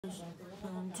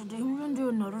Today we're gonna do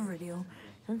another video.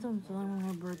 Since I'm celebrating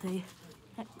my birthday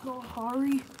at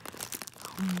Kalahari,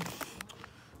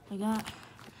 I got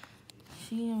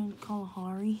she and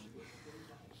Kalahari.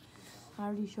 I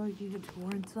already showed you the tour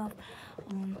and stuff.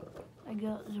 I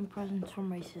got some presents from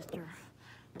my sister.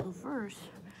 So first,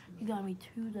 she got me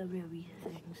two WWE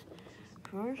things.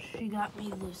 First, she got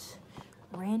me this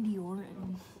Randy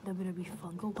Orton WWE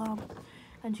Funko Pop.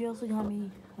 And she also got me,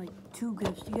 like, two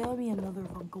gifts. She got me another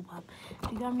Funko Pop.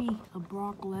 She got me a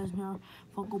Brock Lesnar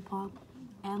Funko Pop,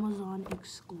 Amazon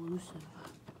exclusive.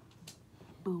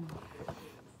 Boom.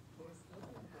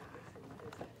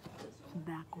 It's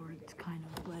backwards, kind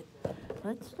of, but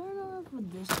let's start off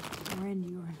with this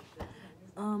Randy Orton.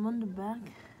 On the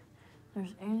back,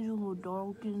 there's Angelo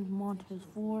Dawkins, Montez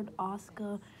Ford,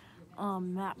 Asuka,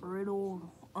 Matt Riddle,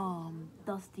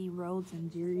 Dusty Rhodes,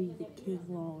 and Jerry the King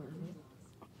Lawler.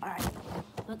 Alright,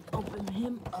 let's open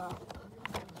him up.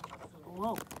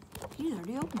 Whoa, he's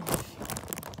already open.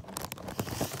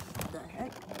 What the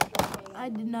heck? I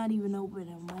did not even open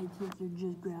him. My sister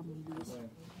just grabbed me these.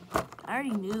 I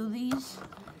already knew these.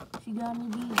 She got me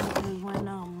these because when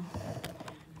I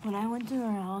went to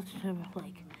her house to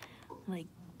like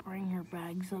bring her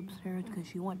bags upstairs because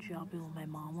she went shopping with my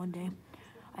mom one day,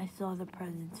 I saw the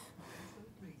presents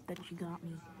that she got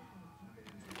me.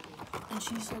 And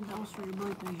she said that was for your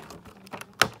birthday.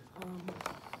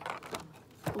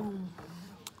 Boom.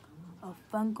 A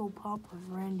Funko Pop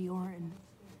of Randy Orton.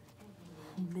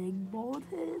 Big bald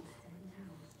head.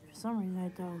 For some reason I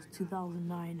thought it was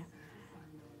 2009.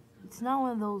 It's not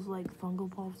one of those like Funko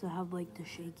Pops that have like the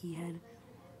shaky head.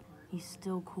 He's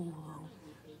still cool though.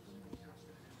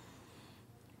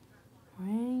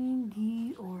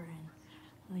 Randy Orton.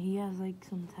 He has like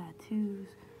some tattoos.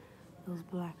 Those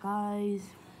black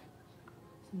eyes.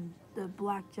 The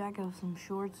black jacket with some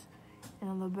shorts, and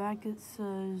on the back it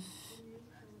says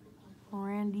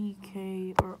Randy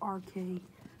K or RK, and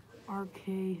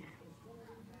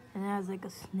it has like a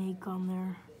snake on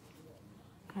there,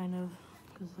 kind of,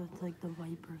 because that's like the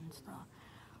Viper and stuff.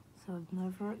 So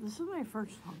this is my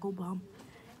first Funko Pop,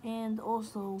 and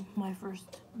also my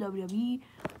first WWE.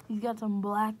 He's got some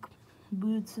black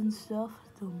boots and stuff,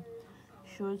 some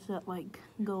shorts that like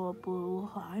go up a little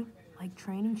high. Like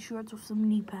training shorts with some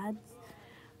knee pads.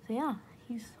 So yeah,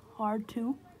 he's hard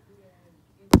too.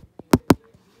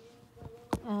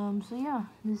 So yeah,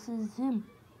 this is him.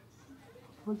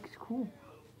 Looks cool.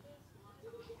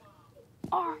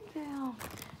 RKO.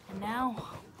 And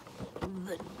now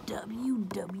the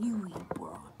WWE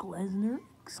Brock Lesnar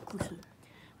exclusive.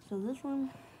 So this one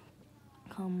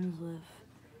comes with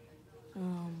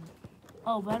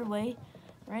oh, by the way,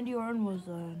 Randy Orton was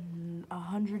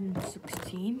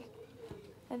 116.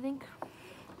 I think.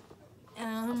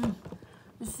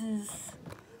 This is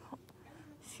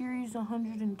series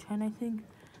 110, I think.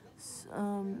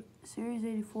 Series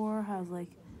 84 has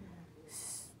like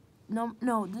no,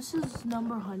 this is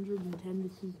number 110.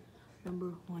 This is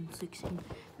number 116.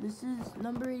 This is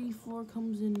number 84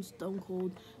 comes in Stone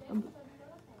Cold.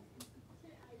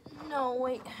 No,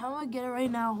 wait, how do I get it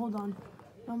right now? Hold on.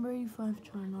 Number 85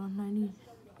 China,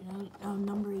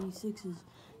 number 86 is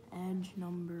Edge,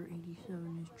 number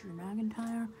 87 is Drew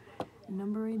McIntyre, and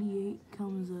number 88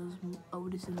 comes as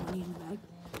Otis and Money in the Bank.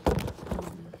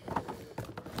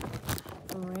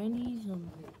 For Randy's,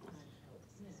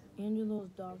 Angelo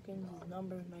Dawkins is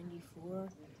number 94,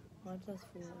 Montez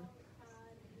Ford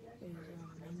is number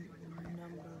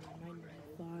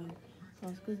 95,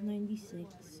 Asuka's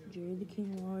 96, Jerry the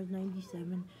King Lawler is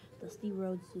 97, Dusty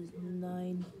Rhodes is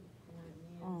 9,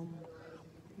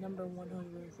 number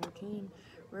 114,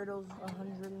 Riddle's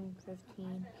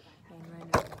 115, and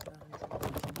Randy's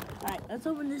 115. Alright, let's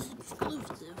open this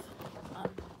exclusive.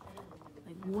 Like,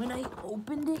 when I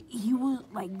opened it, he was,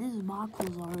 like, this box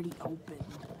was already open.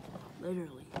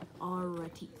 Literally,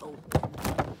 already open.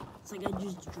 It's like I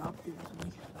just dropped it.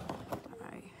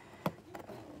 Alright.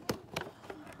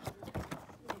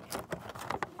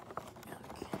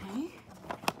 Okay.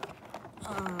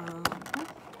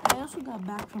 I also got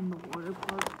back from the water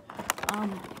park.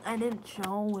 I didn't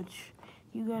show, which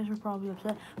you guys are probably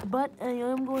upset, but I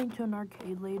am going to an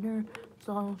arcade later,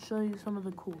 so I'll show you some of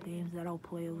the cool games that I'll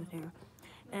play over there,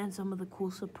 and some of the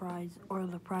cool prizes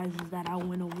that I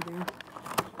win over there.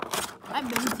 I've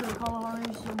been to the Kalahari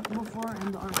before,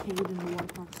 and the arcade and the water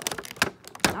park,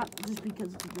 not just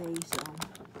because today, so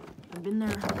I've been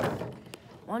there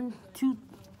two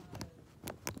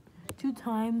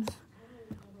times.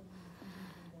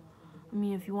 I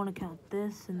mean, if you want to count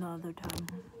this and the other time.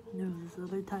 There was this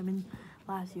other time in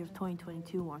last year of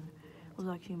 2022 one. It was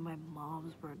actually my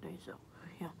mom's birthday, so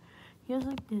yeah. he has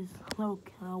like this little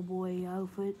cowboy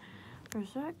outfit. For a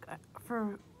sec,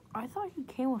 I thought he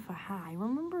came with a hat. I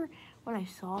remember when I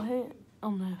saw it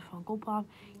on the Funko Pop,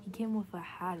 he came with a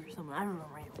hat or something. I don't know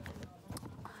right now.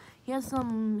 He has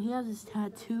his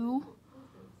tattoo.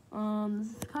 This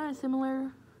is kind of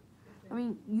similar. I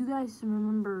mean, you guys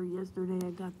remember yesterday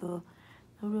I got the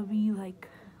WWE like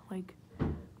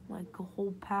a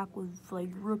whole pack with like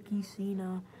rookie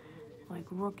Cena, like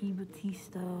rookie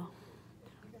Batista,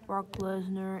 Brock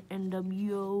Lesnar,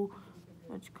 NWO,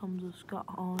 which comes with Scott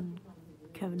Hall,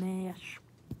 Kevin Nash.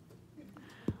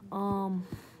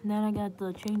 Then I got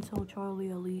the Chainsaw Charlie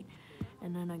Elite,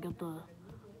 and then I got the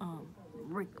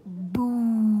Rick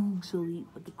Boogs Elite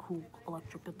with the cool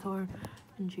electric guitar.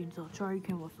 And Chainsaw Charlie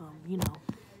came with you know,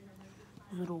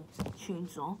 his little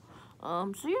chainsaw.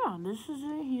 So yeah, this is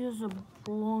it. He has a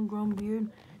full-on grown beard,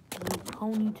 his little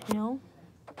ponytail,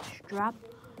 strap,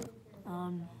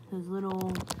 his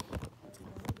little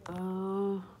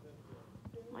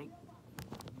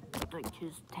like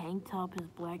his tank top, his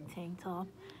black tank top.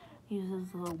 He has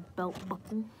his little belt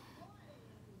buckle,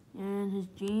 and his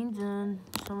jeans, and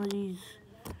some of these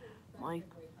like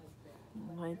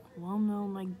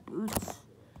well-known like boots.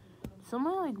 Some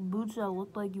of like boots that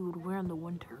look like you would wear in the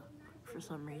winter for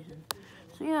some reason.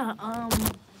 So yeah,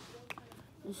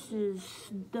 this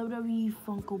is WWE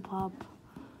Funko Pop,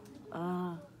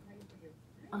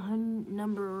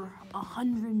 number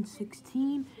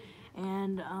 116,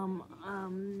 and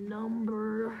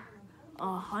number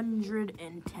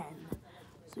 110.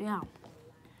 So yeah,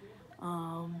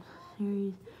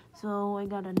 series. So I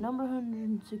got a number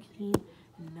 116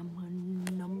 and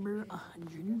number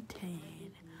 110.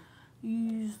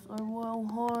 These are well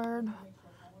hard.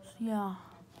 So yeah,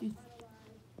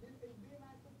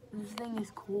 this thing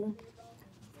is cool.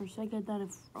 For a second I thought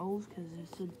it froze because it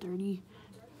said 30.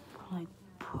 Like,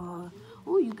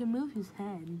 oh, you can move his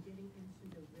head.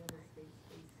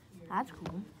 That's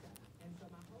cool.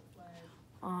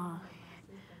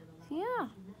 So yeah.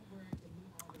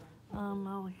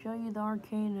 I'll show you the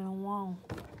arcade in a while.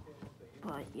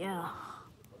 But yeah.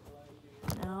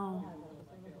 Now,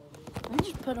 let me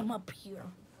just put him up here.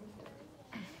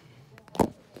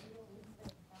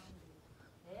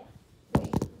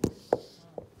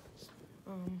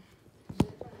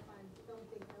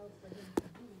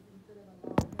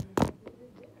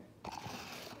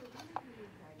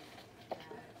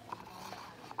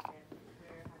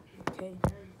 Okay,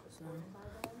 so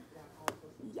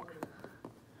yeah.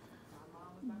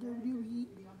 WWE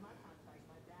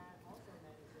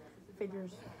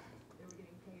figures.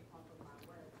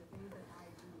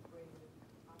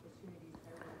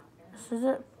 This is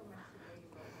it.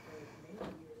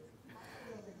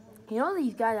 You know,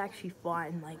 these guys actually fought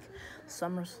in like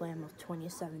SummerSlam of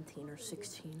 2017 or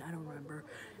 16, I don't remember.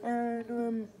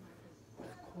 And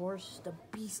of course, the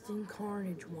Beast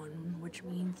Incarnate one, which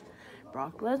means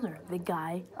Brock Lesnar, the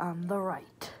guy on the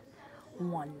right,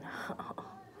 won.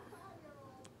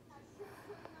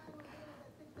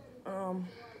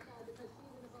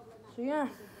 So yeah,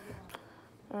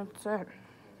 that's it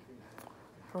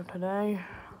for today.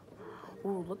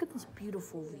 Oh, look at this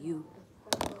beautiful view.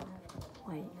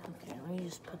 Wait, okay, let me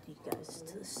just put these guys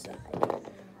to the side.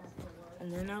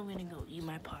 And then I'm gonna go eat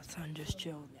my pasta and just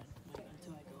chill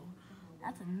until I go.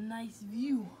 That's a nice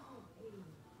view.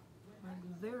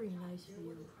 A very nice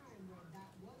view.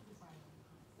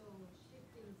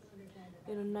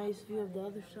 Get a nice view of the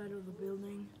other side of the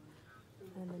building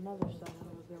and another side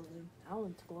of the building. That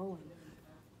one's glowing.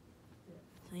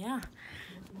 So yeah,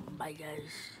 bye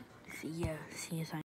guys. See ya.